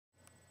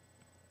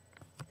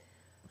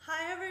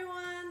Hi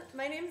everyone,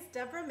 my name is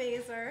Debra.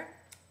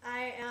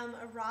 I am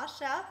a raw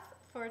chef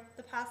for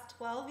the past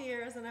 12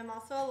 years and I'm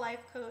also a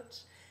life coach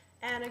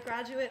and a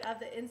graduate of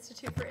the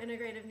Institute for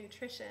Integrative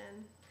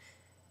Nutrition.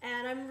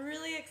 And I'm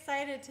really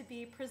excited to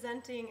be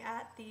presenting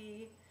at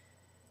the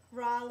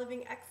Raw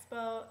Living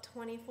Expo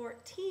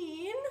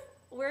 2014.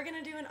 We're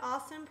going to do an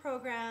awesome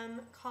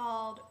program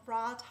called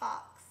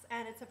RawTalks,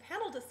 and it's a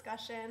panel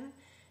discussion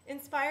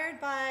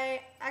inspired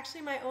by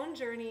actually my own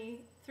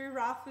journey through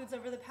raw foods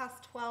over the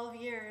past 12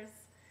 years.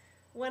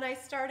 When I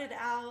started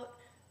out,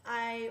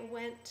 I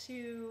went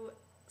to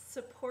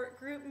support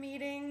group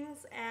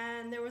meetings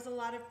and there was a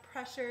lot of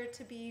pressure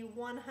to be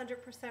 100%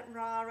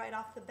 raw right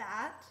off the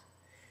bat.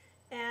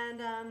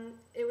 And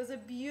it was a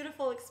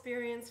beautiful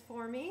experience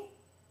for me.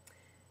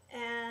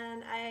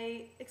 And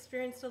I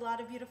experienced a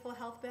lot of beautiful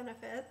health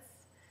benefits.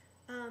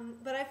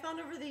 But I found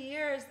over the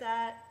years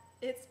that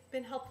it's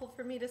been helpful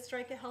for me to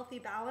strike a healthy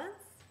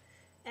balance.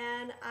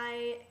 And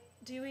I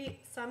do eat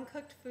some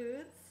cooked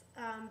foods,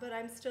 but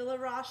I'm still a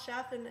raw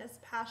chef and as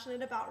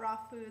passionate about raw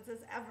foods as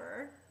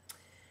ever.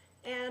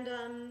 And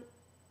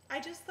I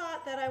just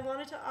thought that I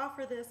wanted to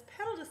offer this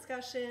panel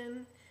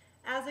discussion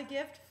as a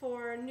gift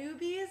for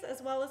newbies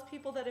as well as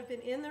people that have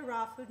been in the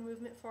raw food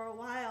movement for a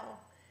while.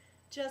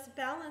 Just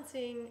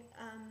balancing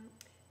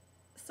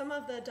some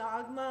of the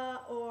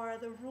dogma or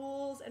the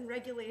rules and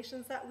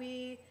regulations that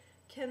we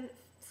can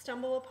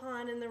stumble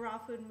upon in the raw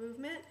food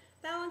movement,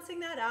 balancing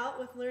that out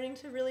with learning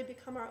to really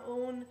become our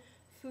own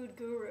food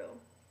guru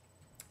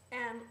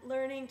and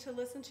learning to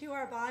listen to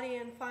our body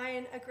and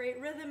find a great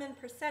rhythm and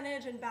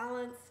percentage and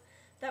balance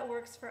that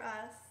works for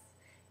us.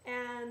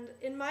 And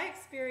in my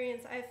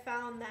experience, I've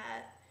found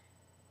that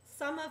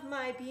some of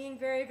my being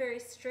very, very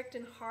strict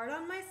and hard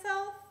on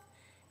myself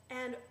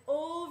and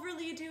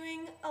overly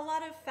doing a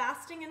lot of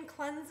fasting and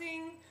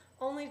cleansing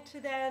only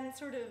to then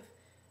sort of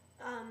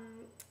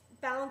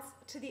balance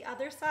to the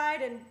other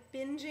side and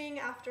binging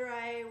after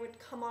I would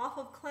come off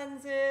of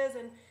cleanses,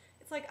 and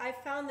it's like I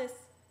found this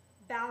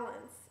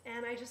balance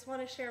and I just want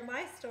to share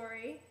my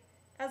story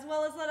as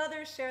well as let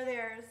others share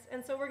theirs.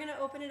 And so we're going to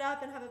open it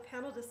up and have a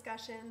panel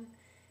discussion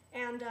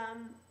and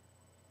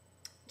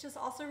just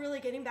also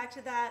really getting back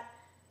to that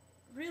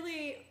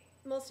really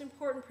most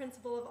important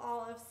principle of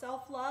all of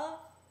self-love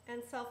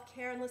and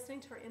self-care and listening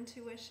to our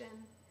intuition.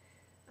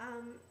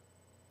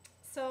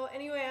 So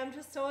anyway, I'm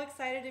just so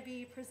excited to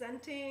be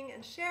presenting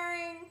and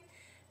sharing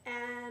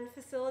and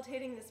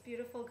facilitating this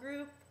beautiful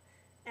group,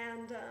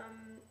 and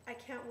I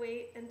can't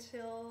wait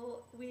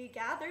until we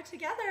gather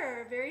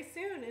together very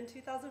soon in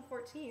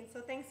 2014.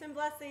 So thanks and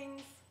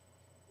blessings.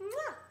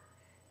 Mwah!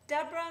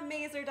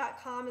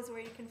 DebraMazer.com is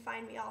where you can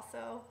find me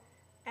also,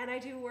 and I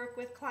do work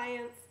with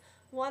clients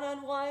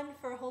one-on-one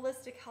for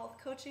holistic health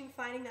coaching,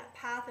 finding that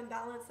path and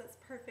balance that's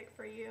perfect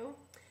for you.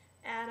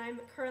 And I'm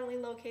currently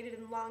located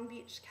in Long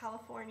Beach,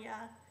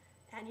 California,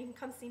 and you can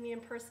come see me in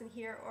person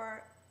here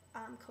or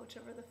coach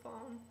over the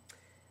phone.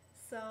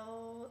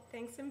 So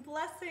thanks and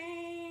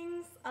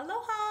blessings.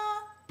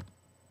 Aloha!